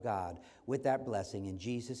God with that blessing in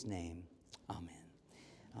Jesus' name. Amen.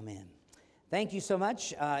 Amen. Thank you so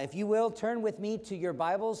much. If you will, turn with me to your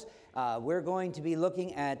Bibles. We're going to be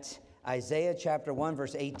looking at Isaiah chapter 1,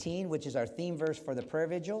 verse 18, which is our theme verse for the prayer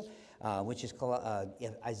vigil, which is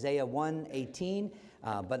Isaiah 1:18.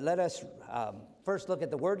 But let us first look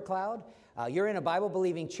at the word cloud. You're in a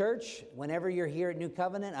Bible-believing church. Whenever you're here at New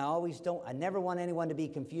Covenant, I never want anyone to be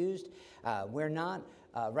confused. We're not.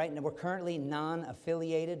 Right now, we're currently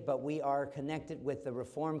non-affiliated, but we are connected with the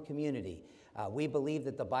Reformed community. We believe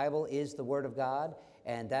that the Bible is the Word of God,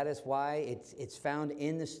 and that is why it's found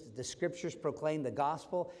in the Scriptures proclaim the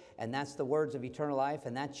gospel, and that's the words of eternal life,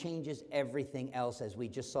 and that changes everything else, as we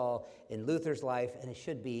just saw in Luther's life, and it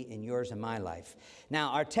should be in yours and my life. Now,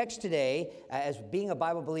 our text today, as being a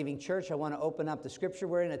Bible-believing church, I want to open up the Scripture.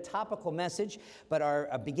 We're in a topical message, but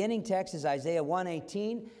our beginning text is Isaiah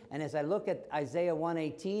 1:18, and as I look at Isaiah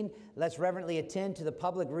 1:18, let's reverently attend to the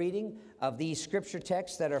public reading of these Scripture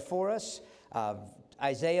texts that are for us.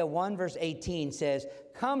 Isaiah 1 verse 18 says,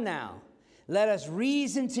 "Come now, let us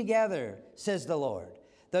reason together, says the Lord.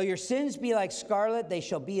 Though your sins be like scarlet, they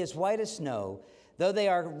shall be as white as snow. Though they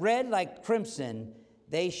are red like crimson,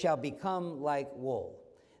 they shall become like wool."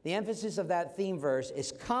 The emphasis of that theme verse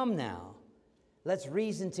is come now, let's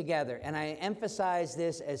reason together. And I emphasize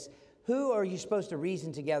this as, who are you supposed to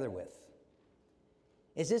reason together with?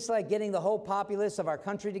 Is this like getting the whole populace of our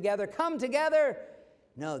country together? Come together!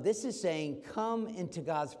 No, this is saying come into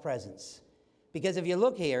God's presence. Because if you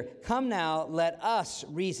look here, come now, let us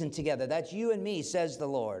reason together. That's you and me, says the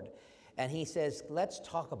Lord. And he says, let's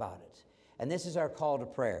talk about it. And this is our call to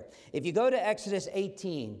prayer. If you go to Exodus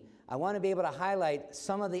 18, I want to be able to highlight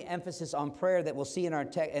some of the emphasis on prayer that we'll see in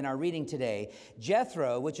our reading today.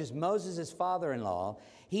 Jethro, which is Moses' father-in-law,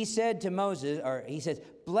 he said to Moses, he says,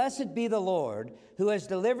 "Blessed be the Lord who has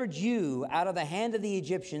delivered you out of the hand of the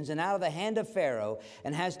Egyptians and out of the hand of Pharaoh,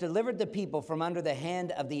 and has delivered the people from under the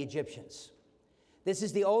hand of the Egyptians." This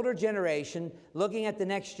is the older generation looking at the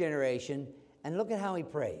next generation, and look at how he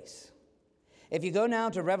prays. If you go now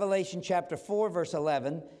to Revelation chapter 4, verse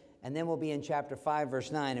 11, and then we'll be in chapter 5, verse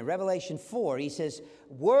 9. In Revelation 4, he says,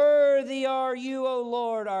 "Worthy are you, O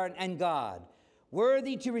Lord and God,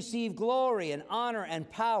 worthy to receive glory and honor and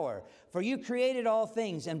power, for you created all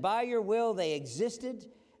things, and by your will they existed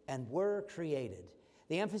and were created."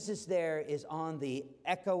 The emphasis there is on the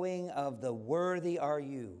echoing of the "worthy are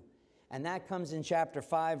you." And that comes in chapter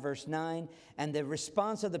 5, verse 9, and the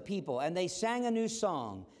response of the people. "And they sang a new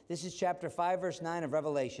song." This is chapter 5, verse 9 of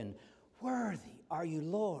Revelation. "Worthy are you,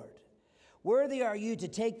 Lord. Worthy are you to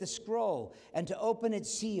take the scroll and to open its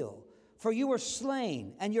seal. For you were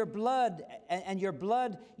slain, and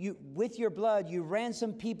with your blood you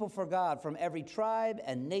ransomed people for God from every tribe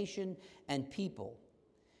and nation and people."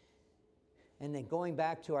 And then going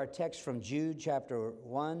back to our text from Jude chapter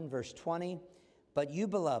 1, verse 20, "But you,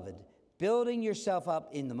 beloved, building yourself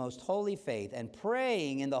up in the most holy faith and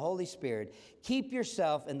praying in the Holy Spirit, keep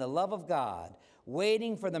yourself in the love of God,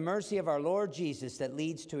 waiting for the mercy of our Lord Jesus that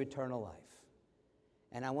leads to eternal life."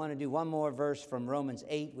 And I want to do one more verse from Romans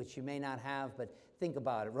 8, which you may not have, but think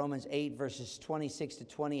about it. Romans 8, verses 26 to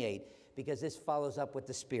 28, because this follows up with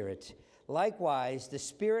the Spirit. "Likewise, the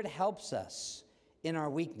Spirit helps us in our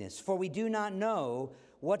weakness, for we do not know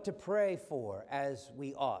what to pray for as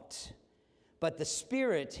we ought. But the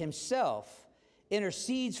Spirit himself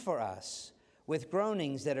intercedes for us with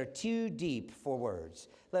groanings that are too deep for words."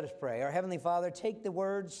 Let us pray. Our Heavenly Father, take the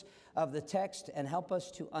words of the text and help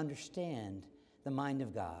us to understand the mind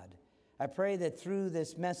of God. I pray that through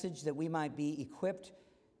this message that we might be equipped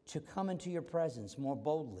to come into your presence more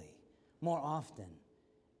boldly, more often,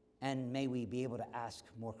 and may we be able to ask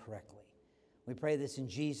more correctly. We pray this in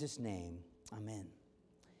Jesus' name. Amen.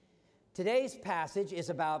 Today's passage is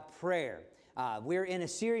about prayer. We're in a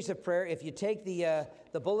series of prayer. If you take the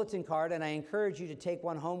bulletin card, and I encourage you to take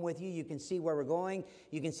one home with you, you can see where we're going.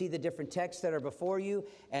 You can see the different texts that are before you,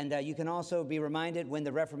 and you can also be reminded when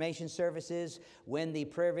the Reformation service is, when the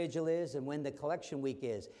prayer vigil is, and when the collection week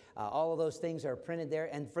is. All of those things are printed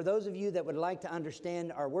there. And for those of you that would like to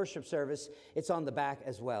understand our worship service, it's on the back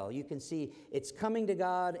as well. You can see it's coming to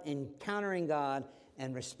God, encountering God,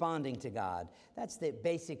 and responding to God. That's the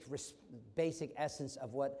basic essence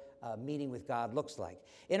of what meeting with God looks like.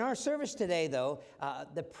 In our service today, though,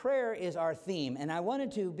 the prayer is our theme, and I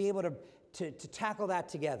wanted to be able to tackle that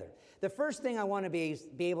together. The first thing I want to be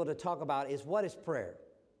able to talk about is, what is prayer?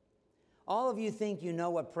 All of you think you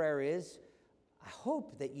know what prayer is. I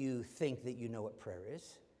hope that you think that you know what prayer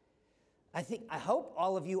is. I hope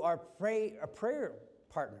all of you are prayer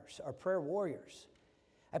partners, are prayer warriors.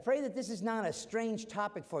 I pray that this is not a strange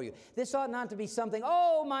topic for you. This ought not to be something,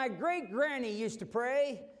 oh, my great-granny used to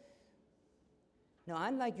pray. No,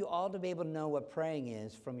 I'd like you all to be able to know what praying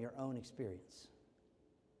is from your own experience.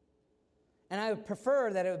 And I would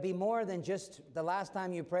prefer that it would be more than just the last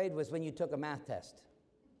time you prayed was when you took a math test.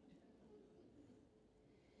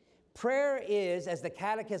 Prayer is, as the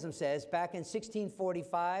Catechism says, back in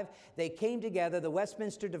 1645, they came together, the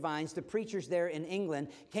Westminster Divines, the preachers there in England,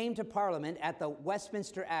 came to Parliament at the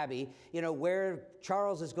Westminster Abbey, where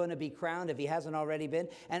Charles is going to be crowned if he hasn't already been,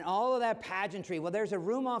 and all of that pageantry. Well, there's a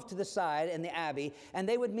room off to the side in the Abbey, and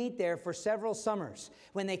they would meet there for several summers.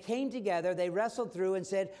 When they came together, they wrestled through and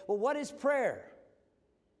said, well, what is prayer?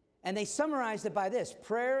 And they summarized it by this: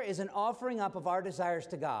 prayer is an offering up of our desires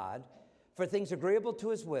to God for things agreeable to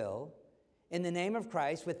His will, in the name of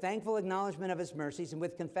Christ, with thankful acknowledgement of His mercies and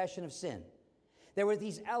with confession of sin. There were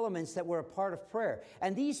these elements that were a part of prayer.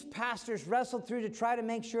 And these pastors wrestled through to try to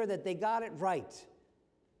make sure that they got it right,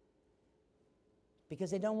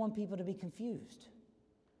 because they don't want people to be confused.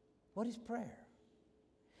 What is prayer?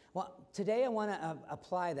 Well, today I want to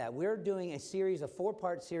apply that. We're doing a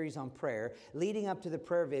 4-part series on prayer leading up to the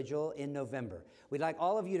prayer vigil in November. We'd like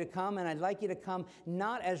all of you to come, and I'd like you to come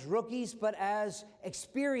not as rookies, but as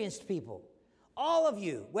experienced people. All of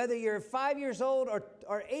you, whether you're 5 years old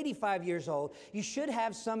or 85 years old, you should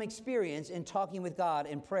have some experience in talking with God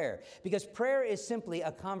in prayer, because prayer is simply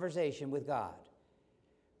a conversation with God.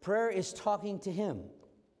 Prayer is talking to Him.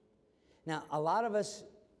 Now, a lot of us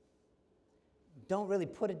don't really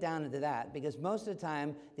put it down into that, because most of the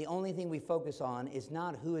time, the only thing we focus on is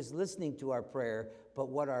not who is listening to our prayer, but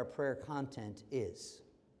what our prayer content is.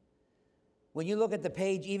 When you look at the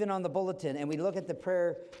page, even on the bulletin, and we look at the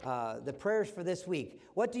prayers for this week,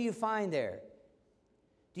 what do you find there?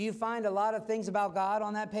 Do you find a lot of things about God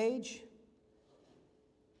on that page?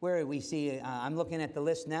 Where we see, I'm looking at the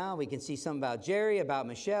list now, we can see something about Jerry, about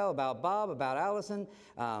Michelle, about Bob, about Allison.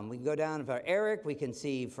 We can go down for Eric, we can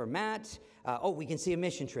see for Matt. We can see a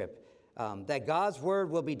mission trip. That God's word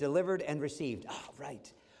will be delivered and received. Oh,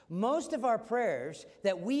 right. Most of our prayers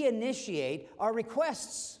that we initiate are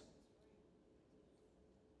requests.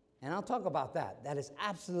 And I'll talk about that. That is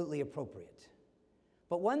absolutely appropriate.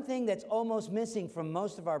 But one thing that's almost missing from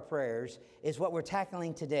most of our prayers is what we're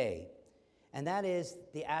tackling today. And that is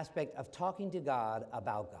the aspect of talking to God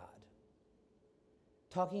about God.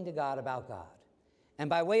 Talking to God about God. And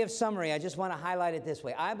by way of summary, I just want to highlight it this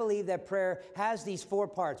way. I believe that prayer has these 4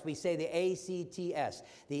 parts. We say the ACTS: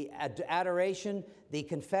 the adoration, the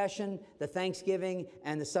confession, the thanksgiving,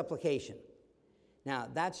 and the supplication. Now,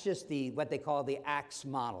 that's just what they call the ACTS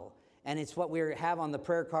model. And it's what we have on the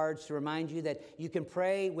prayer cards to remind you that you can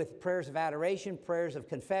pray with prayers of adoration, prayers of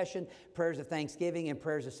confession, prayers of thanksgiving, and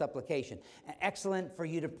prayers of supplication. Excellent for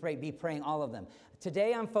you to be praying all of them.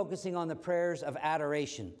 Today I'm focusing on the prayers of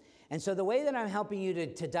adoration. And so the way that I'm helping you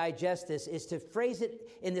to digest this is to phrase it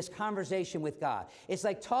in this conversation with God. It's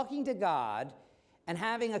like talking to God and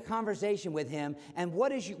having a conversation with Him. And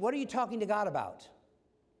what are you talking to God about?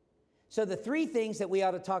 So the 3 things that we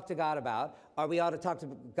ought to talk to God about are: we ought to talk to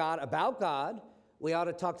God about God, we ought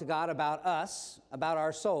to talk to God about us, about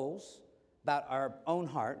our souls, about our own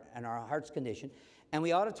heart and our heart's condition, and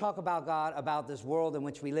we ought to talk about God about this world in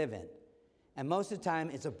which we live in. And most of the time,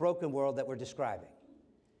 it's a broken world that we're describing.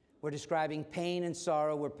 We're describing pain and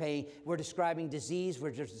sorrow, we're describing disease,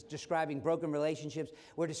 we're just describing broken relationships,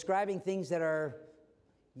 we're describing things that are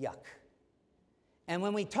yuck. And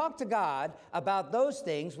when we talk to God about those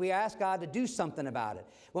things, we ask God to do something about it.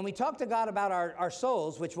 When we talk to God about our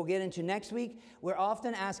souls, which we'll get into next week, we're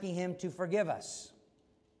often asking Him to forgive us.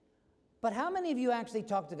 But how many of you actually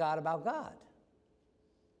talk to God about God?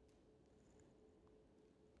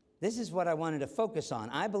 This is what I wanted to focus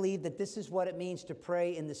on. I believe that this is what it means to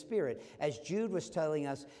pray in the Spirit. As Jude was telling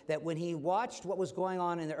us, that when he watched what was going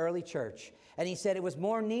on in the early church, and he said, it was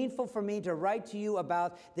more needful for me to write to you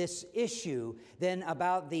about this issue than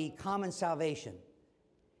about the common salvation.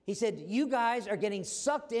 He said, you guys are getting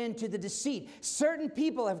sucked into the deceit. Certain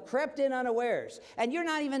people have crept in unawares, and you're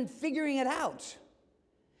not even figuring it out.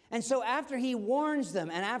 And so after he warns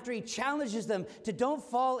them and after he challenges them to don't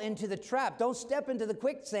fall into the trap, don't step into the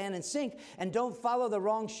quicksand and sink, and don't follow the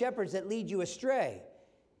wrong shepherds that lead you astray,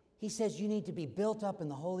 he says you need to be built up in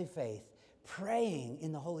the holy faith, praying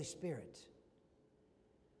in the Holy Spirit.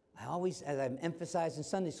 I always, as I've emphasized in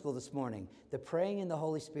Sunday school this morning, the praying in the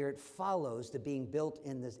Holy Spirit follows the being built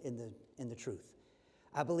in the truth.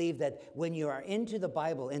 I believe that when you are into the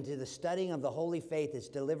Bible, into the studying of the Holy Faith that's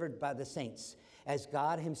delivered by the saints, as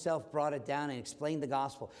God himself brought it down and explained the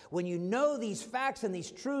gospel, when you know these facts and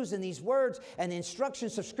these truths and these words and the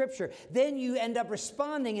instructions of Scripture, then you end up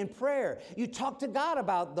responding in prayer. You talk to God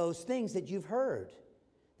about those things that you've heard,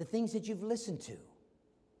 the things that you've listened to.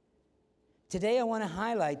 Today I want to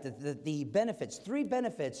highlight the benefits, 3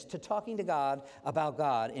 benefits to talking to God about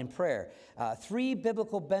God in prayer. 3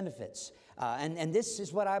 biblical benefits. And this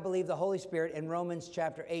is what I believe the Holy Spirit in Romans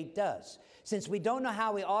chapter 8 does. Since we don't know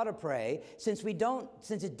how we ought to pray, since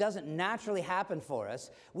it doesn't naturally happen for us,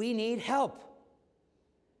 we need help.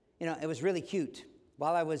 You know, it was really cute.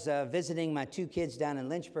 While I was visiting my 2 kids down in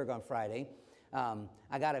Lynchburg on Friday,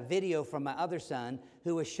 I got a video from my other son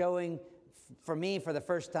who was showing, for me, for the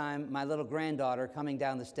first time, my little granddaughter coming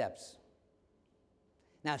down the steps.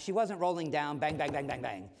 Now, she wasn't rolling down, bang, bang, bang, bang,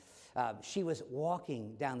 bang. She was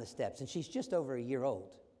walking down the steps, and she's just over a year old.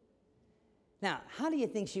 Now, how do you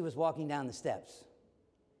think she was walking down the steps?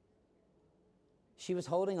 She was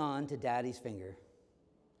holding on to Daddy's finger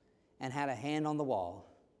and had a hand on the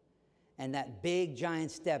wall. And that big,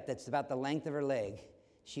 giant step that's about the length of her leg,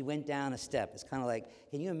 she went down a step. It's kind of like,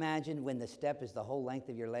 can you imagine when the step is the whole length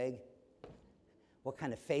of your leg? What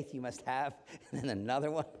kind of faith you must have, and then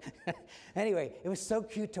another one. Anyway, it was so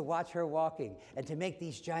cute to watch her walking and to make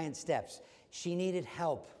these giant steps. She needed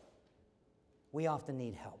help. We often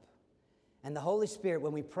need help. And the Holy Spirit,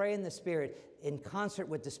 when we pray in the Spirit, in concert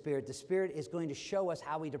with the Spirit is going to show us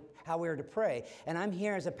how we are to pray. And I'm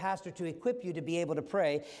here as a pastor to equip you to be able to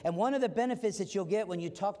pray. And one of the benefits that you'll get when you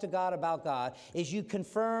talk to God about God is you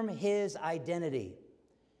confirm his identity.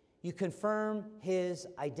 You confirm his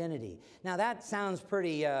identity. Now, that sounds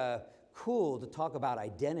pretty cool to talk about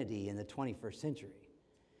identity in the 21st century.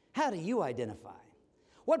 How do you identify?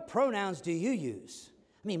 What pronouns do you use?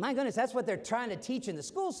 I mean, my goodness, that's what they're trying to teach in the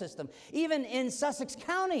school system, even in Sussex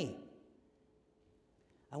County.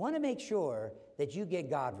 I want to make sure that you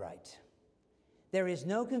get God right. There is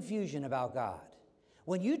no confusion about God.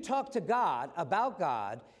 When you talk to God about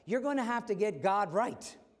God, you're going to have to get God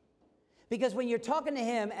right. Because when you're talking to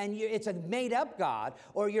him and it's a made-up God,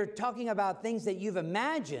 or you're talking about things that you've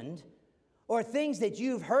imagined, or things that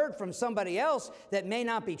you've heard from somebody else that may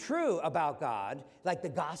not be true about God, like the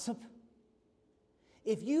gossip,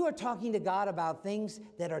 if you are talking to God about things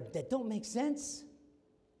that don't make sense,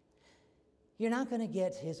 you're not going to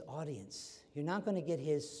get his audience. You're not going to get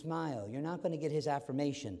his smile. You're not going to get his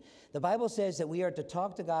affirmation. The Bible says that we are to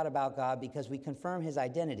talk to God about God because we confirm his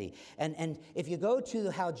identity. And if you go to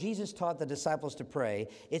how Jesus taught the disciples to pray,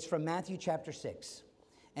 it's from Matthew chapter 6.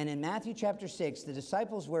 And in Matthew chapter 6, the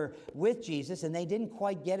disciples were with Jesus, and they didn't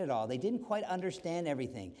quite get it all. They didn't quite understand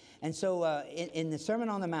everything. And so in the Sermon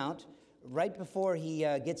on the Mount, right before he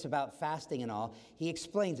gets about fasting and all, he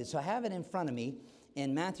explains it. So I have it in front of me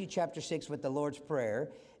in Matthew chapter 6 with the Lord's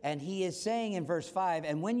Prayer. And he is saying in verse 5,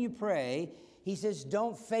 and when you pray, he says,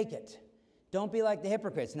 don't fake it. Don't be like the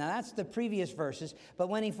hypocrites. Now, that's the previous verses. But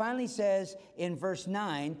when he finally says in verse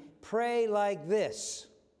 9, pray like this.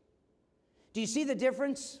 Do you see the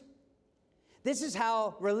difference? This is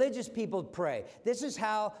how religious people pray. This is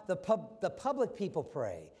how the public people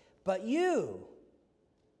pray. But you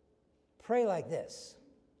pray like this.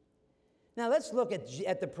 Now, let's look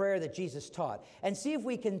at the prayer that Jesus taught and see if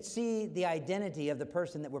we can see the identity of the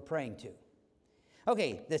person that we're praying to.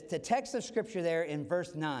 Okay, the text of Scripture there in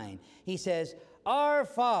verse 9, he says, Our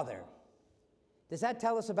Father. Does that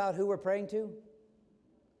tell us about who we're praying to?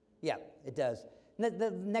 Yeah, it does.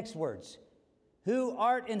 The next words, who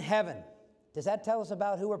art in heaven. Does that tell us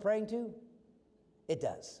about who we're praying to? It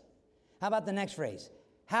does. How about the next phrase?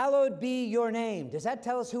 Hallowed be your name. Does that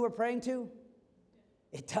tell us who we're praying to?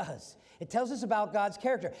 It does. It tells us about God's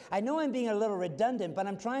character. I know I'm being a little redundant, but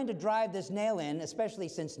I'm trying to drive this nail in, especially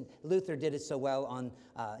since Luther did it so well on,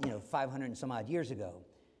 500 and some odd years ago.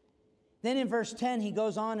 Then in verse 10, he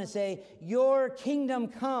goes on to say, your kingdom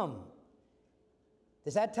come.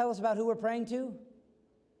 Does that tell us about who we're praying to?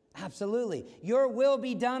 Absolutely. Your will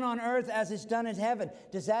be done on earth as it's done in heaven.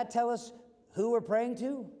 Does that tell us who we're praying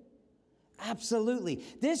to? Absolutely.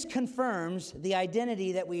 This confirms the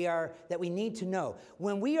identity that we need to know.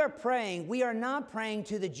 When we are praying, we are not praying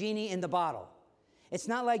to the genie in the bottle. It's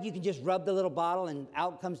not like you can just rub the little bottle and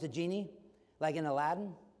out comes the genie, like in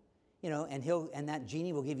Aladdin, and that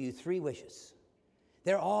genie will give you 3 wishes.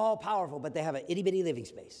 They're all powerful, but they have an itty-bitty living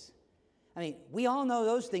space. I mean, we all know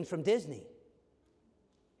those things from Disney.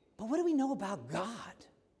 But what do we know about God?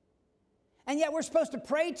 And yet we're supposed to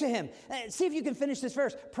pray to him. See if you can finish this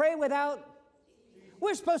verse. Pray without.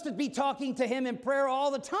 We're supposed to be talking to him in prayer all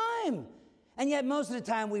the time. And yet most of the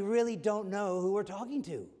time we really don't know who we're talking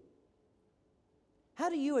to. How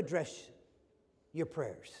do you address your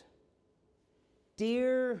prayers?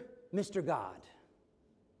 Dear Mr. God,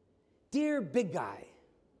 dear big guy,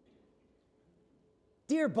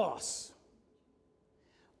 dear boss,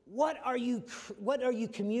 what are you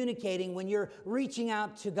communicating when you're reaching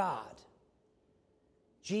out to God?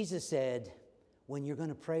 Jesus said, when you're going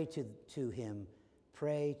to pray to him,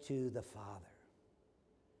 pray to the Father.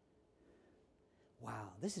 Wow,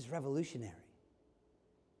 this is revolutionary.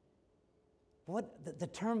 The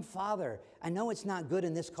term father, I know it's not good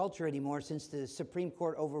in this culture anymore since the Supreme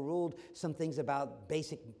Court overruled some things about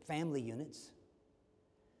basic family units.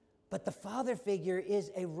 But the father figure is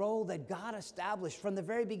a role that God established from the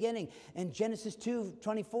very beginning. In Genesis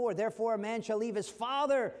 2:24, therefore a man shall leave his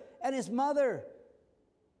father and his mother.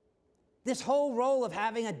 This whole role of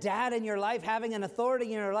having a dad in your life, having an authority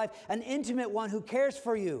in your life, an intimate one who cares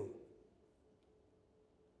for you.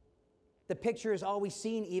 The picture is always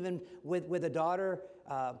seen even with a daughter,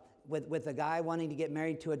 with a guy wanting to get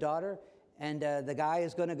married to a daughter. And the guy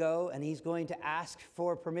is going to go and he's going to ask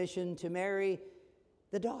for permission to marry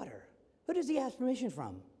the daughter. Who does he ask permission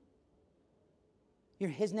from? You're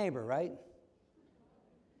his neighbor, right?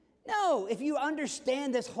 No, if you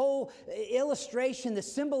understand this whole illustration, the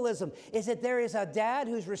symbolism is that there is a dad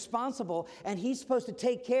who's responsible and he's supposed to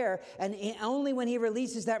take care, and only when he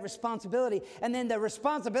releases that responsibility, and then the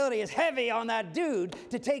responsibility is heavy on that dude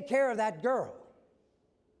to take care of that girl.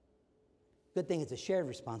 Good thing it's a shared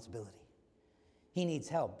responsibility. He needs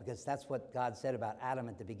help because that's what God said about Adam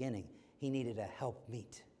at the beginning. He needed a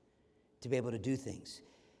helpmeet to be able to do things.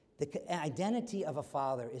 The identity of a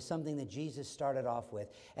father is something that Jesus started off with.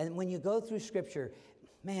 And when you go through Scripture,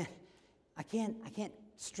 man, I can't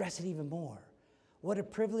stress it even more. What a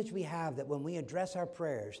privilege we have that when we address our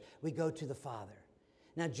prayers, we go to the Father.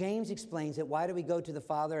 Now, James explains that why do we go to the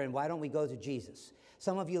Father and why don't we go to Jesus?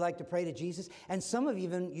 Some of you like to pray to Jesus, and some of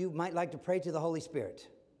you might like to pray to the Holy Spirit.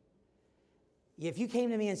 If you came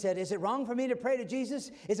to me and said, is it wrong for me to pray to Jesus?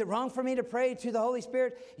 Is it wrong for me to pray to the Holy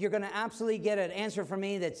Spirit? You're going to absolutely get an answer from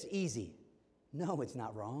me that's easy. No, it's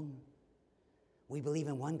not wrong. We believe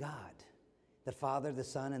in one God, the Father, the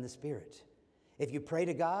Son, and the Spirit. If you pray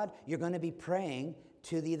to God, you're going to be praying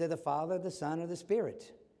to either the Father, the Son, or the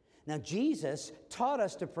Spirit. Now, Jesus taught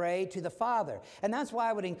us to pray to the Father. And that's why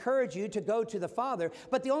I would encourage you to go to the Father.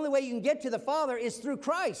 But the only way you can get to the Father is through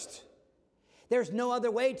Christ. There's no other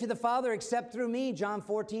way to the Father except through me, John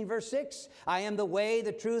 14, verse 6. I am the way,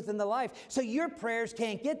 the truth, and the life. So your prayers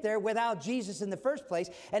can't get there without Jesus in the first place.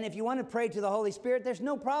 And if you want to pray to the Holy Spirit, there's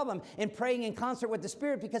no problem in praying in concert with the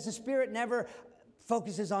Spirit because the Spirit never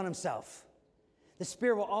focuses on himself. The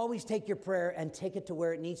Spirit will always take your prayer and take it to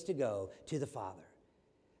where it needs to go, to the Father.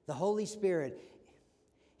 The Holy Spirit,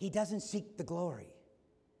 he doesn't seek the glory.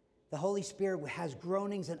 The Holy Spirit has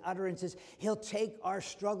groanings and utterances. He'll take our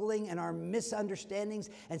struggling and our misunderstandings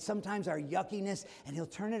and sometimes our yuckiness, and he'll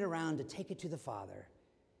turn it around to take it to the Father.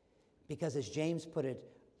 Because as James put it,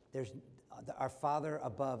 our Father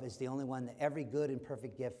above is the only one that every good and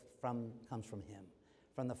perfect gift comes from him,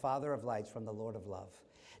 from the Father of lights, from the Lord of love.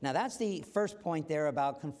 Now, that's the first point there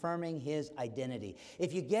about confirming his identity.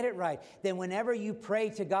 If you get it right, then whenever you pray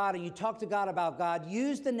to God and you talk to God about God,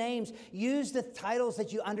 use the names, use the titles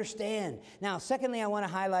that you understand. Now, secondly, I want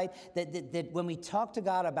to highlight that when we talk to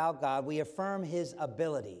God about God, we affirm his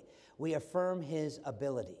ability. We affirm his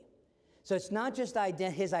ability. So it's not just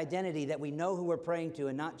his identity that we know who we're praying to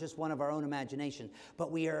and not just one of our own imagination,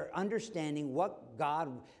 but we are understanding what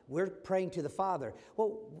God, we're praying to the Father.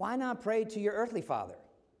 Well, why not pray to your earthly father?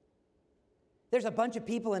 There's a bunch of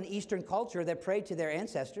people in Eastern culture that pray to their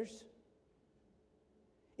ancestors.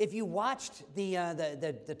 If you watched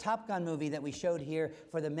the Top Gun movie that we showed here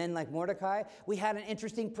for the Men Like Mordecai, we had an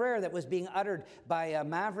interesting prayer that was being uttered by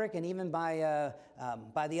Maverick and even by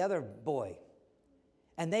the other boy.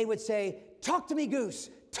 And they would say, talk to me, Goose.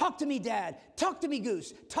 Talk to me, Dad. Talk to me,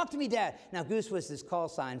 Goose. Talk to me, Dad. Now, Goose was this call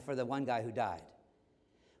sign for the one guy who died.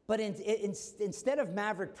 But instead of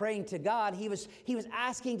Maverick praying to God, he was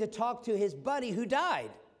asking to talk to his buddy who died.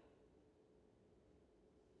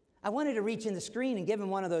 I wanted to reach in the screen and give him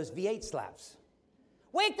one of those V8 slaps.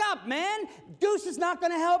 Wake up, man! Goose is not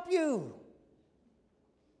going to help you.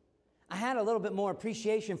 I had a little bit more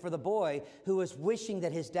appreciation for the boy who was wishing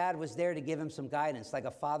that his dad was there to give him some guidance, like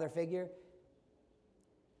a father figure.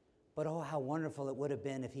 But oh, how wonderful it would have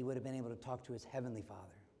been if he would have been able to talk to his heavenly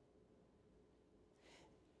Father.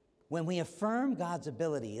 When we affirm God's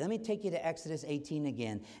ability, let me take you to Exodus 18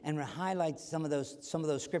 again and highlight some of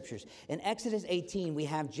those scriptures. In Exodus 18, we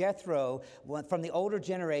have Jethro from the older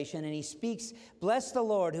generation, and he speaks, "Bless the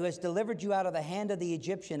Lord who has delivered you out of the hand of the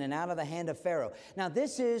Egyptian and out of the hand of Pharaoh." Now,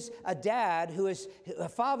 this is a dad who is a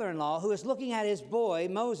father-in-law who is looking at his boy,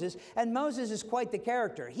 Moses, and Moses is quite the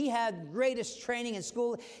character. He had greatest training in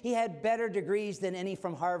school. He had better degrees than any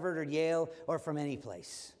from Harvard or Yale or from any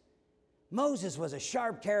place. Moses was a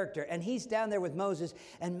sharp character, and he's down there with Moses,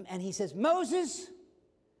 and he says, "Moses,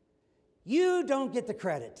 you don't get the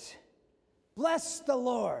credit. Bless the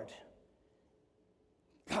Lord."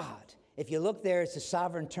 God. If you look there, it's a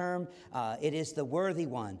sovereign term. It is the worthy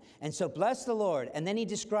one. And so bless the Lord. And then he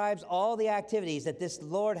describes all the activities that this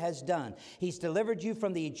Lord has done. He's delivered you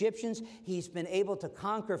from the Egyptians. He's been able to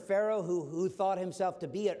conquer Pharaoh, who thought himself to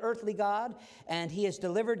be an earthly god. And he has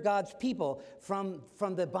delivered God's people from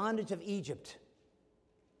the bondage of Egypt.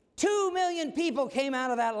 2 million people came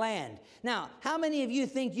out of that land. Now, how many of you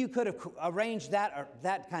think you could have arranged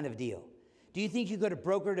that kind of deal? Do you think you could have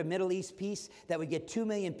brokered a Middle East peace that would get 2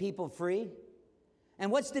 million people free?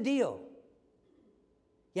 And what's the deal?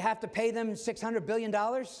 You have to pay them $600 billion?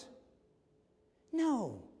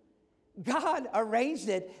 No. God arranged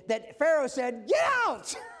it that Pharaoh said, "Get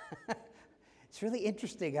out!" It's really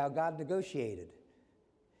interesting how God negotiated.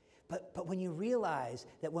 But when you realize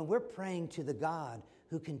that when we're praying to the God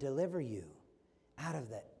who can deliver you out of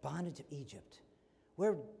that bondage of Egypt,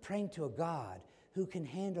 we're praying to a God who can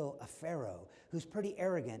handle a Pharaoh who's pretty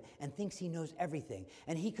arrogant and thinks he knows everything.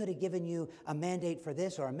 And he could have given you a mandate for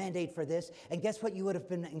this or a mandate for this, and guess what you would have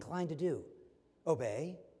been inclined to do?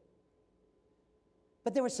 Obey.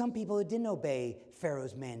 But there were some people who didn't obey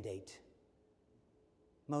Pharaoh's mandate.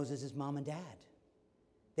 Moses' mom and dad.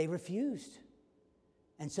 They refused.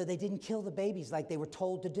 And so they didn't kill the babies like they were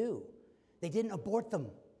told to do. They didn't abort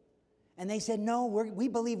them. And they said, "No, we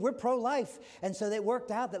believe we're pro-life." And so it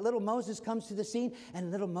worked out that little Moses comes to the scene,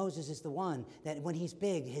 and little Moses is the one that when he's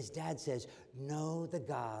big, his dad says, "Know the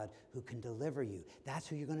God who can deliver you." That's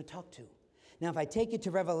who you're going to talk to. Now, if I take you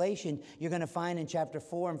to Revelation, you're going to find in chapter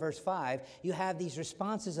 4 and verse 5, you have these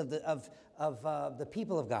responses of the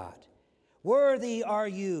people of God. "Worthy are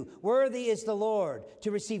you, worthy is the Lord,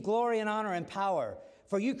 to receive glory and honor and power.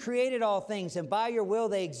 For you created all things, and by your will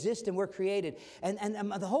they exist and were created." And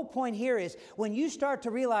the whole point here is when you start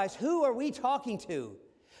to realize, who are we talking to?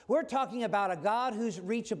 We're talking about a God who's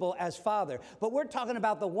reachable as Father, but we're talking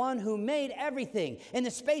about the one who made everything in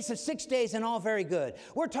the space of 6 days and all very good.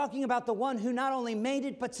 We're talking about the one who not only made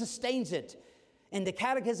it, but sustains it. In the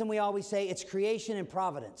Catechism, we always say it's creation and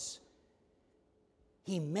providence.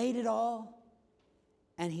 He made it all,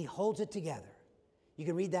 and he holds it together. You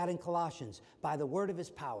can read that in Colossians, by the word of his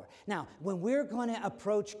power. Now, when we're going to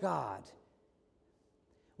approach God,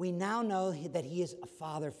 we now know that he is a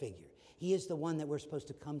father figure. He is the one that we're supposed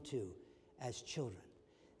to come to as children.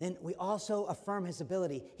 Then we also affirm his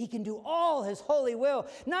ability. He can do all his holy will.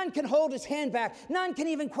 None can hold his hand back. None can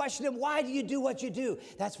even question him. Why do you do what you do?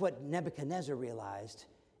 That's what Nebuchadnezzar realized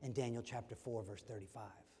in Daniel chapter 4, verse 35.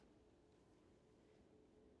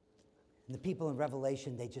 And the people in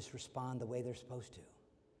Revelation, they just respond the way they're supposed to.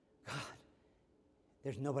 God,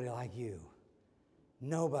 there's nobody like you.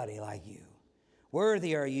 Nobody like you.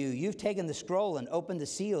 Worthy are you. You've taken the scroll and opened the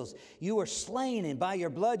seals. You were slain, and by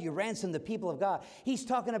your blood you ransomed the people of God. He's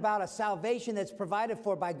talking about a salvation that's provided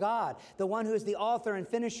for by God, the one who is the author and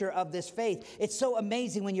finisher of this faith. It's so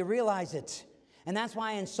amazing when you realize it. And that's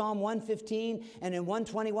why in Psalm 115 and in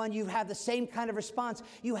 121, you have the same kind of response.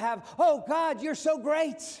 You have, "Oh God, you're so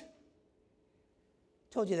great."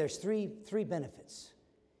 Told you there's three benefits.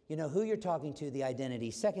 You know who you're talking to, the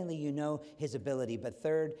identity. Secondly, you know his ability. But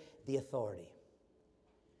third, the authority.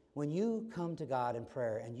 When you come to God in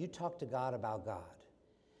prayer and you talk to God about God,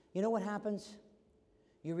 you know what happens?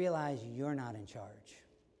 You realize you're not in charge.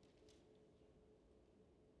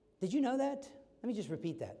 Did you know that? Let me just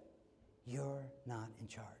repeat that. You're not in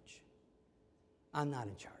charge. I'm not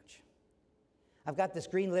in charge. I've got this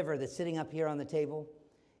green liver that's sitting up here on the table.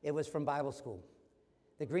 It was from Bible school.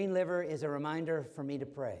 The green liver is a reminder for me to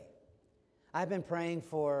pray. I've been praying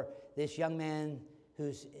for this young man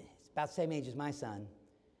who's about the same age as my son.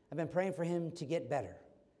 I've been praying for him to get better.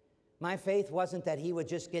 My faith wasn't that he would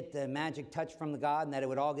just get the magic touch from the God and that it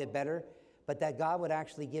would all get better, but that God would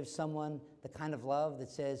actually give someone the kind of love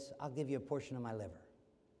that says, "I'll give you a portion of my liver."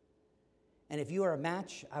 And if you are a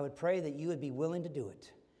match, I would pray that you would be willing to do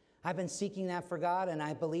it. I've been seeking that for God, and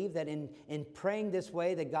I believe that in praying this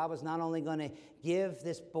way, that God was not only going to give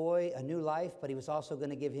this boy a new life, but he was also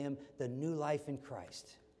going to give him the new life in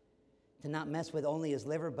Christ. To not mess with only his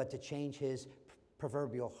liver, but to change his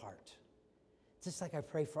proverbial heart. Just like I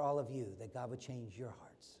pray for all of you, that God would change your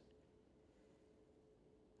hearts.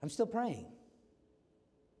 I'm still praying.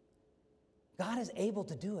 God is able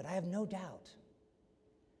to do it, I have no doubt.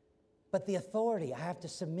 But the authority, I have to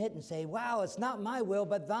submit and say, wow, it's not my will,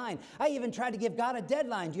 but thine. I even tried to give God a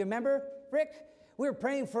deadline. Do you remember, Rick? We were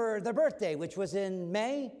praying for the birthday, which was in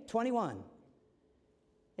May 21.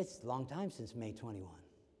 It's a long time since May 21.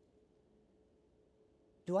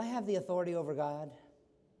 Do I have the authority over God?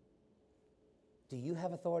 Do you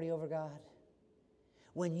have authority over God?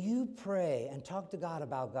 When you pray and talk to God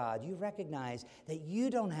about God, you recognize that you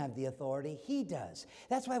don't have the authority, He does.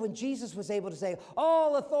 That's why when Jesus was able to say,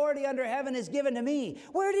 all authority under heaven is given to me,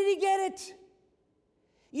 where did He get it?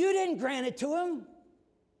 You didn't grant it to Him.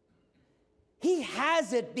 He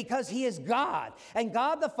has it because He is God. And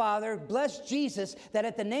God the Father blessed Jesus that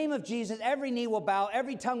at the name of Jesus, every knee will bow,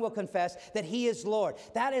 every tongue will confess that He is Lord.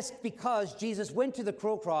 That is because Jesus went to the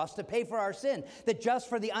cruel cross to pay for our sin, the just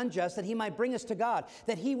for the unjust, that He might bring us to God,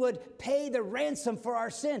 that He would pay the ransom for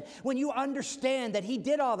our sin. When you understand that He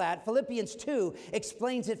did all that, Philippians 2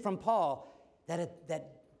 explains it from Paul,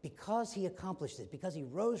 that because He accomplished it, because He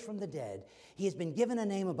rose from the dead, He has been given a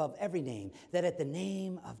name above every name, that at the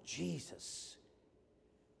name of Jesus,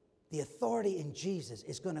 the authority in Jesus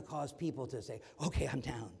is going to cause people to say, okay, I'm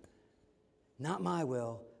down. Not my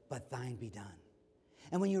will, but thine be done.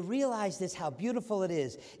 And when you realize this, how beautiful it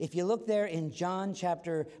is, if you look there in John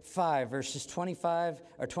chapter 5, verses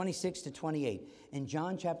 26 to 28, in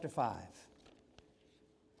John chapter 5,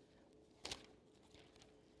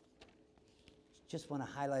 just want to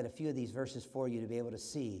highlight a few of these verses for you to be able to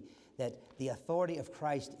see that the authority of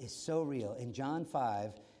Christ is so real. In John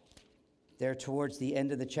 5, there towards the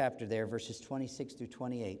end of the chapter there, verses 26 through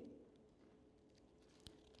 28.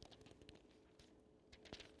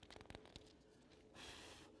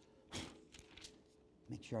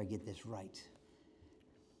 Make sure I get this right.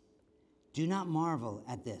 Do not marvel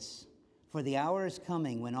at this, for the hour is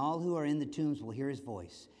coming when all who are in the tombs will hear His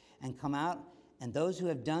voice and come out, and those who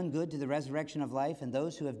have done good to the resurrection of life, and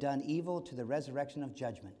those who have done evil to the resurrection of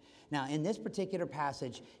judgment. Now, in this particular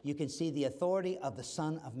passage, you can see the authority of the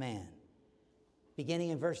Son of Man. Beginning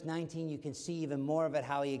in verse 19, you can see even more of it,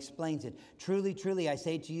 how He explains it. Truly, truly, I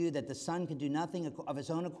say to you that the Son can do nothing of His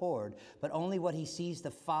own accord, but only what He sees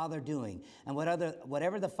the Father doing. And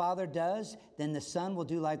whatever the Father does, then the Son will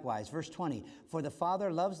do likewise. Verse 20, for the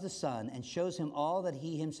Father loves the Son and shows Him all that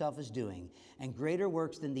He Himself is doing. And greater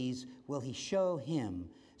works than these will He show Him,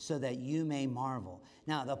 so that you may marvel.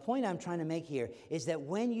 Now, the point I'm trying to make here is that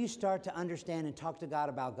when you start to understand and talk to God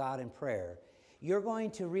about God in prayer, you're going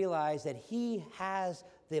to realize that He has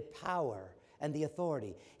the power and the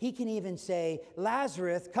authority. He can even say,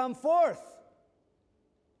 Lazarus, come forth.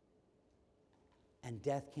 And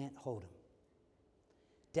death can't hold him.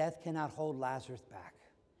 Death cannot hold Lazarus back.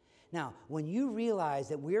 Now, when you realize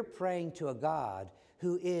that we're praying to a God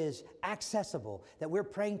who is accessible, that we're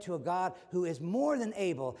praying to a God who is more than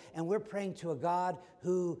able, and we're praying to a God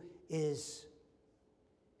who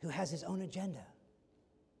has His own agenda.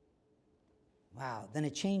 Wow, then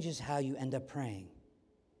it changes how you end up praying.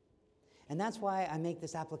 And that's why I make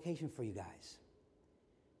this application for you guys.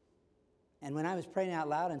 And when I was praying out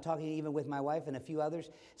loud and talking even with my wife and a few others,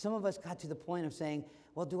 some of us got to the point of saying,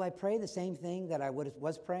 well, do I pray the same thing that I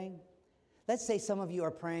was praying? Let's say some of you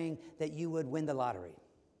are praying that you would win the lottery.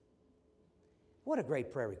 What a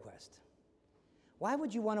great prayer request. Why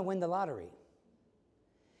would you want to win the lottery?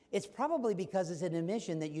 It's probably because it's an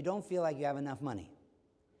admission that you don't feel like you have enough money.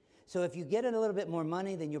 So if you get a little bit more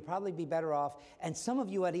money, then you'll probably be better off. And some of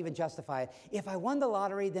you would even justify it. If I won the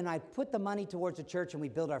lottery, then I'd put the money towards the church and we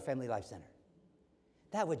build our Family Life Center.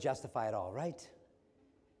 That would justify it all, right?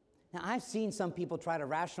 Now, I've seen some people try to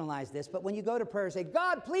rationalize this, but when you go to prayer and say,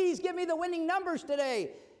 God, please give me the winning numbers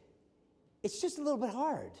today, it's just a little bit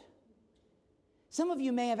hard. Some of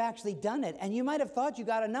you may have actually done it, and you might have thought you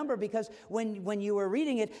got a number because when you were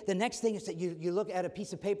reading it, the next thing is that you look at a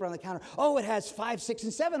piece of paper on the counter. Oh, it has 5, 6,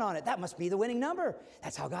 and 7 on it. That must be the winning number.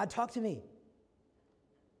 That's how God talked to me.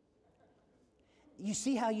 You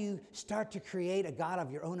see how you start to create a God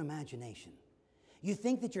of your own imagination. You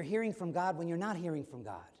think that you're hearing from God when you're not hearing from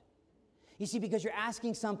God. You see, because you're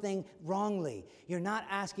asking something wrongly. You're not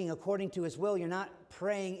asking according to His will. You're not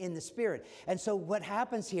praying in the Spirit. And so what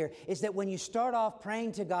happens here is that when you start off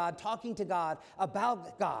praying to God, talking to God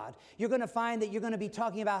about God, you're going to find that you're going to be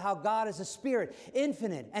talking about how God is a spirit,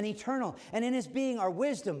 infinite and eternal. And in his being are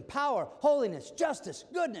wisdom, power, holiness, justice,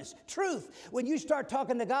 goodness, truth. When you start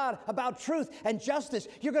talking to God about truth and justice,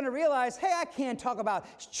 you're going to realize, hey, I can't talk about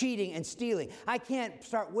cheating and stealing. I can't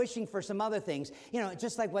start wishing for some other things. You know,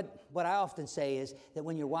 just like what I often say is that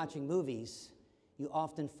when you're watching movies, you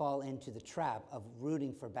often fall into the trap of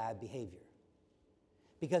rooting for bad behavior.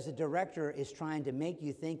 Because the director is trying to make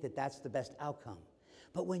you think that that's the best outcome.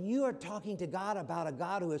 But when you are talking to God about a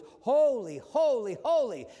God who is holy, holy,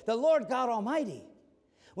 holy, the Lord God Almighty,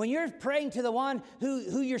 when you're praying to the one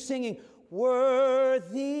who you're singing,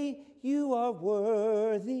 worthy, you are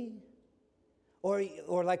worthy,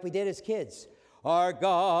 or like we did as kids, our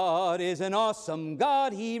God is an awesome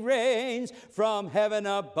God. He reigns from heaven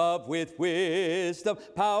above with wisdom,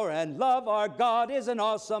 power, and love. Our God is an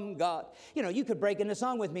awesome God. You know, you could break into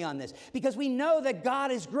song with me on this because we know that God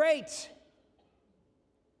is great.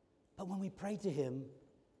 But when we pray to him,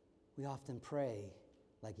 we often pray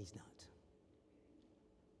like he's not.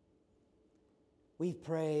 We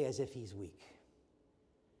pray as if he's weak.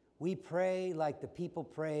 We pray like the people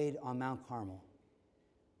prayed on Mount Carmel.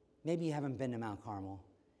 Maybe you haven't been to Mount Carmel.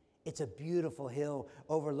 It's a beautiful hill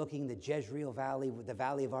overlooking the Jezreel Valley, the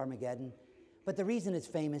Valley of Armageddon. But the reason it's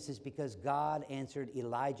famous is because God answered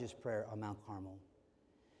Elijah's prayer on Mount Carmel.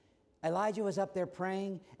 Elijah was up there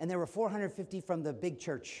praying, and there were 450 from the big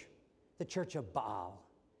church, the church of Baal.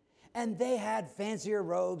 And they had fancier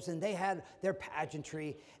robes, and they had their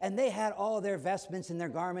pageantry, and they had all their vestments and their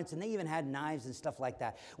garments, and they even had knives and stuff like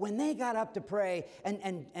that. When they got up to pray,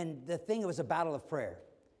 and the thing, it was a battle of prayer.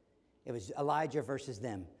 It was Elijah versus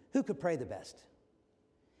them. Who could pray the best?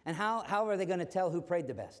 And how are they going to tell who prayed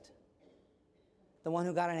the best? The one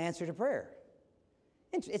who got an answer to prayer.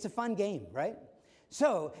 It's a fun game, right?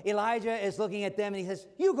 So Elijah is looking at them and he says,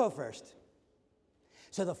 you go first.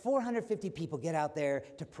 So the 450 people get out there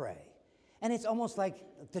to pray. And it's almost like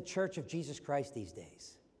the church of Jesus Christ these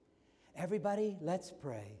days. Everybody, let's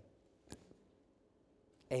pray.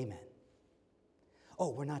 Amen. Oh,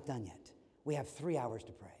 we're not done yet. We have 3 hours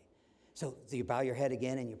to pray. So you bow your head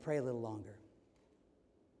again and you pray a little longer.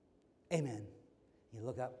 Amen. You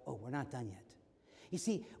look up, oh, we're not done yet. You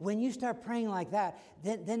see, when you start praying like that,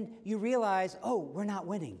 then you realize, oh, we're not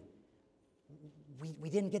winning. We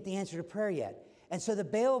didn't get the answer to prayer yet. And so the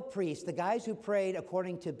Baal priests, the guys who prayed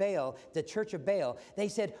according to Baal, the church of Baal, they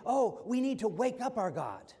said, oh, we need to wake up our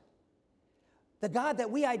God. The God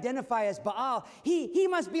that we identify as Baal, he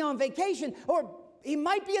must be on vacation, or he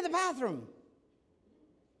might be in the bathroom.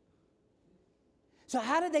 So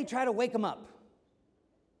how did they try to wake him up?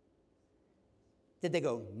 Did they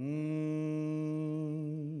go,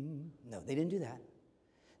 No, they didn't do that.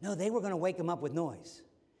 No, they were going to wake him up with noise.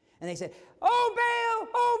 And they said, oh, Baal,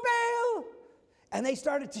 oh, Baal. And they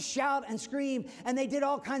started to shout and scream, and they did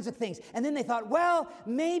all kinds of things. And then they thought, well,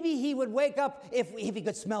 maybe he would wake up if he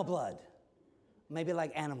could smell blood. Maybe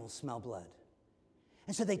like animals smell blood.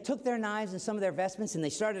 And so they took their knives and some of their vestments and they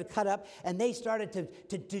started to cut up and they started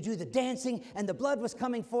to do the dancing, and the blood was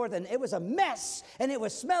coming forth, and it was a mess, and it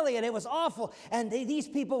was smelly, and it was awful. And these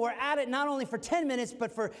people were at it not only for 10 minutes,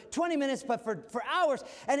 but for 20 minutes, but for hours.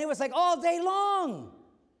 And it was like all day long.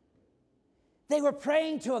 They were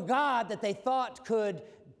praying to a God that they thought could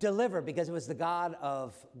deliver because it was the God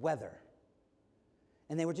of weather.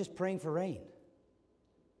 And they were just praying for rain.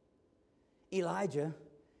 Elijah,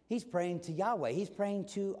 he's praying to Yahweh. He's praying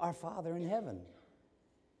to our Father in heaven.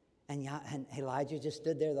 And Elijah just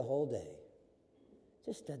stood there the whole day.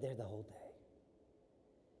 Just stood there the whole day.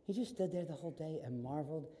 He just stood there the whole day and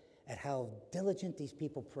marveled at how diligent these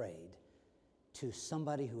people prayed to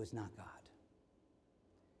somebody who is not God.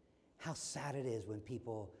 How sad it is when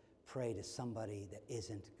people pray to somebody that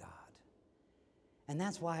isn't God. And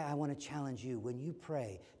that's why I want to challenge you. When you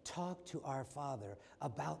pray, talk to our Father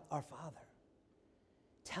about our Father.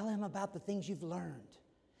 Tell him about the things you've learned.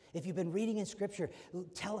 If you've been reading in Scripture,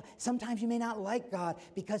 sometimes you may not like God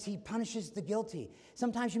because he punishes the guilty.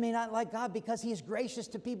 Sometimes you may not like God because he is gracious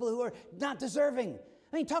to people who are not deserving.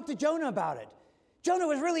 I mean, talk to Jonah about it. Jonah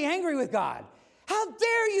was really angry with God. How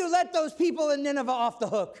dare you let those people in Nineveh off the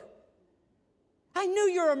hook? I knew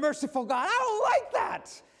you're a merciful God. I don't like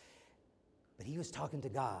that. But he was talking to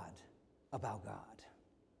God about God.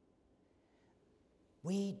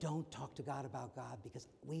 We don't talk to God about God because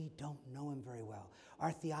we don't know him very well.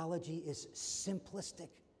 Our theology is simplistic.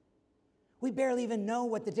 We barely even know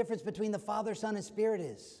what the difference between the Father, Son, and Spirit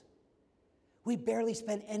is. We barely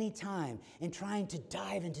spend any time in trying to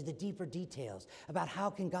dive into the deeper details about how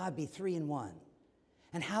can God be three in one.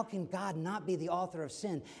 And how can God not be the author of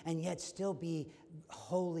sin and yet still be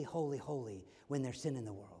holy, holy, holy when there's sin in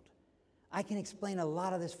the world? I can explain a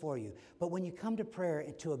lot of this for you, but when you come to prayer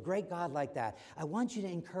to a great God like that, I want to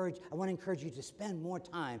encourage you to spend more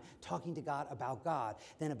time talking to God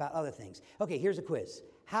than about other things. Okay, here's a quiz.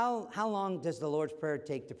 How long does the Lord's Prayer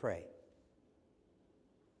take to pray?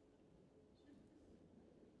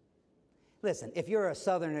 Listen, if you're a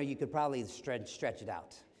Southerner, you could probably stretch it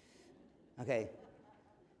out. Okay?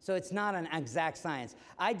 So it's not an exact science.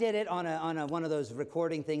 I did it on one of those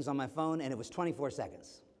recording things on my phone, and it was 24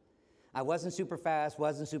 seconds. I wasn't super fast,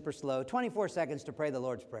 wasn't super slow. 24 seconds to pray the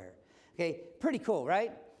Lord's Prayer. Okay, pretty cool,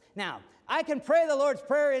 right? Now, I can pray the Lord's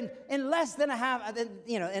Prayer in less than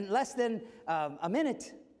a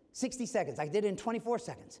minute, 60 seconds. I did it in 24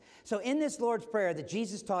 seconds. So in this Lord's Prayer that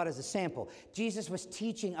Jesus taught as a sample, Jesus was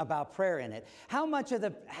teaching about prayer in it. How much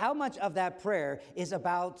of that prayer is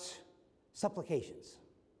about supplications?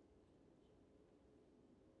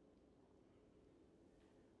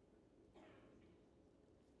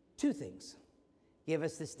 Two things. Give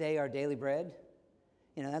us this day our daily bread.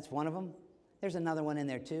 That's one of them. There's another one in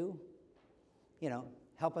there too.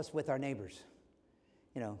 Help us with our neighbors.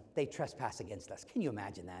 They trespass against us. Can you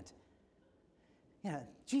imagine that?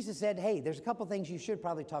 Jesus said, hey, there's a couple things you should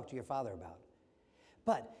probably talk to your Father about.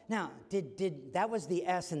 But now, that was the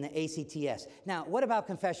S in the ACTS. Now, what about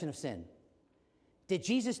confession of sin? Did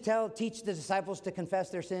Jesus teach the disciples to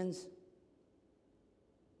confess their sins?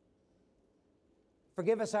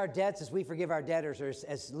 Forgive us our debts as we forgive our debtors, or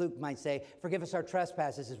as Luke might say, forgive us our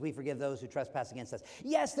trespasses as we forgive those who trespass against us.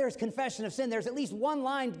 Yes, there's confession of sin. There's at least one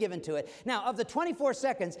line given to it. Now, of the 24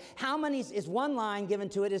 seconds, how many is one line given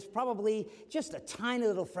to it is probably just a tiny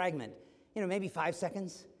little fragment, maybe 5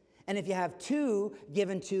 seconds. And if you have two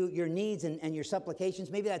given to your needs and your supplications,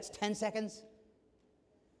 maybe that's 10 seconds.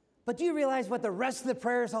 But do you realize what the rest of the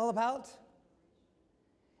prayer is all about?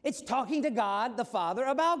 It's talking to God, the Father,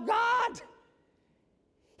 about God.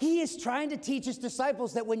 He is trying to teach his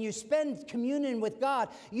disciples that when you spend communion with God,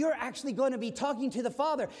 you're actually going to be talking to the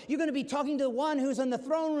Father. You're going to be talking to the one who's in the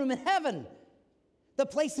throne room in heaven, the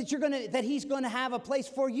place that he's going to have a place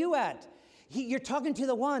for you at. You're talking to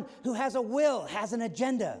the one who has a will, has an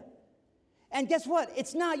agenda. And guess what?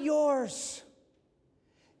 It's not yours.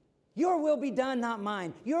 Your will be done, not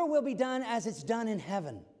mine. Your will be done as it's done in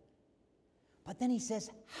heaven. But then he says,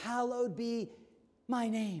 hallowed be my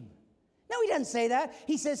name. No, he doesn't say that.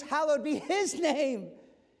 He says, hallowed be his name.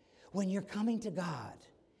 When you're coming to God,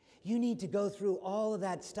 you need to go through all of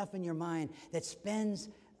that stuff in your mind that spends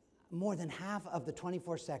more than half of the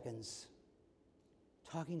 24 seconds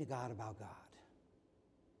talking to God about God.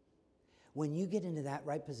 When you get into that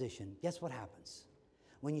right position, guess what happens?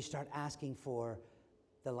 When you start asking for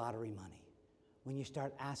the lottery money, when you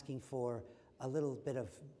start asking for a little bit of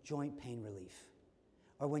joint pain relief,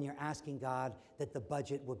 or when you're asking God that the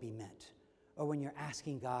budget would be met, or when you're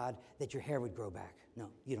asking God that your hair would grow back. No,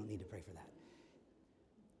 you don't need to pray for that.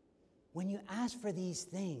 When you ask for these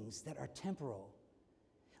things that are temporal,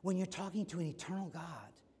 when you're talking to an eternal God,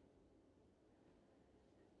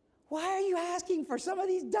 why are you asking for some of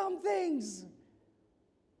these dumb things?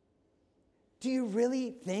 Do you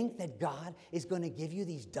really think that God is going to give you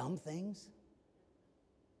these dumb things?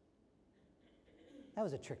 That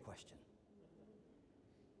was a trick question.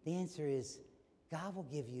 The answer is, God will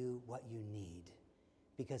give you what you need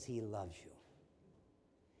because he loves you.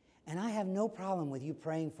 And I have no problem with you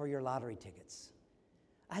praying for your lottery tickets.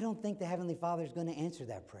 I don't think the Heavenly Father is going to answer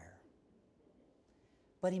that prayer.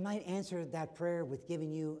 But he might answer that prayer with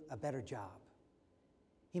giving you a better job.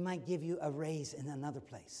 He might give you a raise in another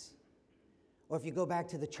place. Or if you go back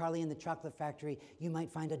to the Charlie and the Chocolate Factory, you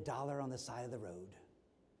might find $1 on the side of the road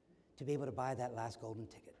to be able to buy that last golden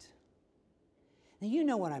ticket. Now, you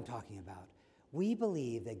know what I'm talking about. We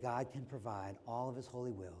believe that God can provide all of his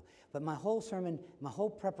holy will. But my whole sermon, my whole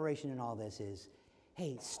preparation in all this is,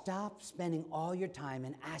 hey, stop spending all your time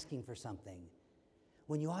in asking for something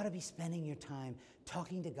when you ought to be spending your time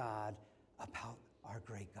talking to God about our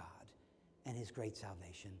great God and his great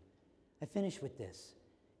salvation. I finish with this.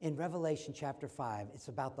 In Revelation chapter 5, it's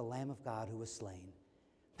about the Lamb of God who was slain.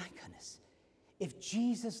 My goodness, if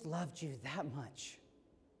Jesus loved you that much,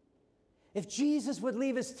 if Jesus would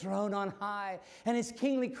leave his throne on high and his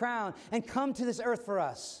kingly crown and come to this earth for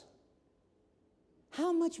us,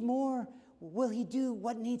 how much more will he do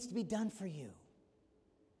what needs to be done for you?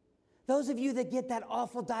 Those of you that get that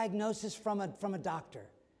awful diagnosis from a doctor,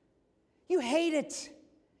 you hate it.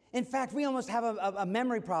 In fact, we almost have a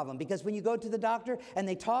memory problem because when you go to the doctor and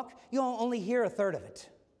they talk, you only hear a third of it.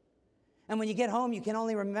 And when you get home, you can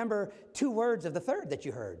only remember 2 words of the third that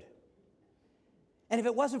you heard. And if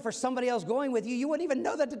it wasn't for somebody else going with you, you wouldn't even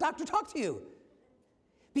know that the doctor talked to you.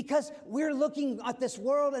 Because we're looking at this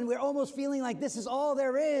world and we're almost feeling like this is all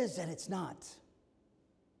there is, and it's not.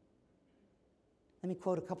 Let me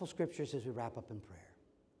quote a couple scriptures as we wrap up in prayer.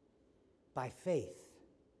 By faith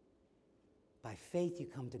you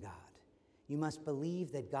come to God. You must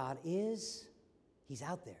believe that God is, He's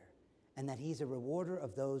out there, and that He's a rewarder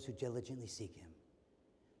of those who diligently seek Him.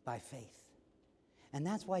 By faith. And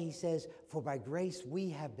that's why he says, for by grace we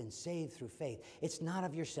have been saved through faith. It's not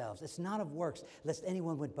of yourselves. It's not of works, lest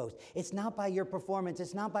anyone would boast. It's not by your performance.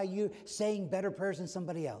 It's not by you saying better prayers than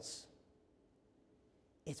somebody else.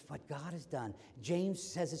 It's what God has done. James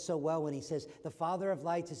says it so well when he says, the Father of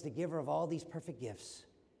lights is the giver of all these perfect gifts.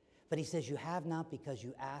 But he says, you have not because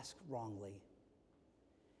you ask wrongly.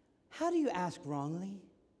 How do you ask wrongly?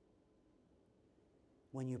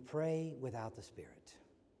 When you pray without the Spirit.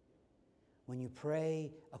 When you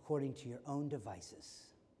pray according to your own devices,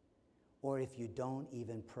 or if you don't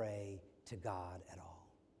even pray to God at all.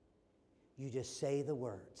 You just say the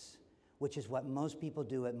words, which is what most people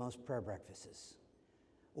do at most prayer breakfasts,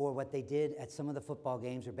 or what they did at some of the football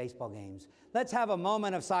games or baseball games. Let's have a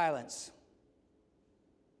moment of silence.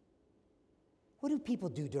 What do people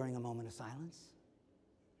do during a moment of silence?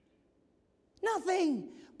 Nothing.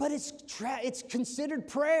 But it's considered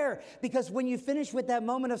prayer, because when you finish with that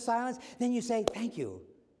moment of silence, then you say, thank you.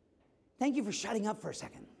 Thank you for shutting up for a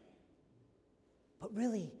second. But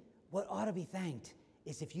really, what ought to be thanked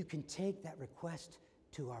is if you can take that request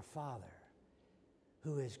to our Father,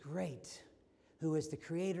 who is great, who is the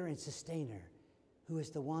creator and sustainer, who is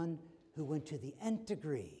the one who went to the nth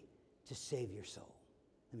degree to save your soul.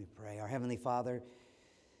 Let me pray. Our Heavenly Father,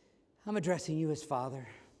 I'm addressing you as Father.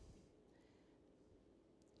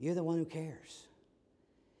 You're the one who cares.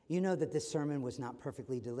 You know that this sermon was not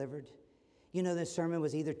perfectly delivered. You know this sermon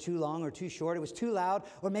was either too long or too short. It was too loud,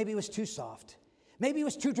 or maybe it was too soft. Maybe it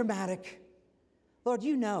was too dramatic. Lord,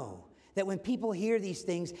 you know that when people hear these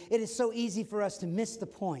things, it is so easy for us to miss the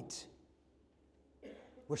point.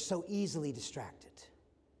 We're so easily distracted.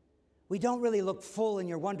 We don't really look full in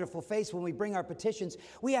your wonderful face when we bring our petitions.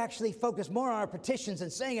 We actually focus more on our petitions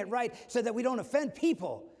and saying it right so that we don't offend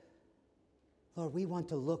people. Lord, we want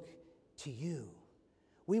to look to you.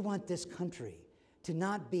 We want this country to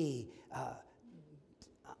not be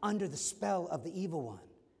under the spell of the evil one.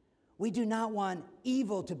 We do not want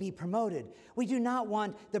evil to be promoted. We do not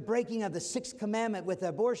want the breaking of the sixth commandment with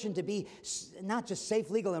abortion to be not just safe,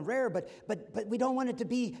 legal, and rare, but we don't want it to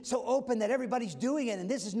be so open that everybody's doing it and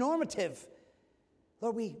this is normative.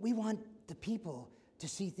 Lord, we want the people to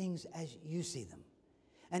see things as you see them.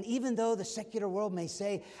 And even though the secular world may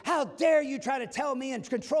say, how dare you try to tell me and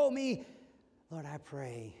control me? Lord, I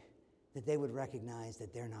pray that they would recognize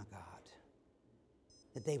that they're not God.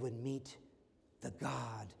 That they would meet the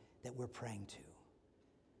God that we're praying to,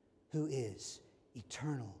 who is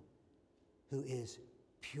eternal, who is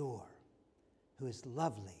pure, who is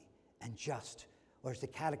lovely and just. Or as the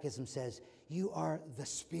Catechism says, you are the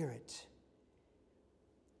Spirit.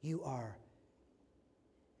 You are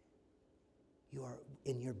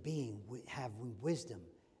in your being, have wisdom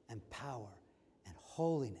and power and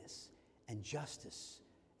holiness and justice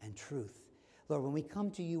and truth. Lord, when we come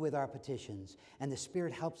to you with our petitions and the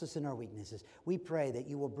Spirit helps us in our weaknesses, we pray that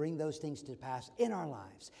you will bring those things to pass in our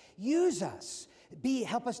lives. Use us.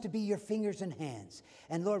 Help us to be your fingers and hands.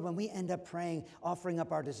 And Lord, when we end up praying, offering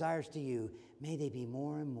up our desires to you, may they be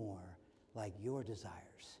more and more like your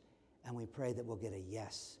desires. And we pray that we'll get a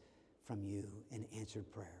yes from you in answered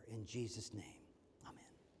prayer. In Jesus' name.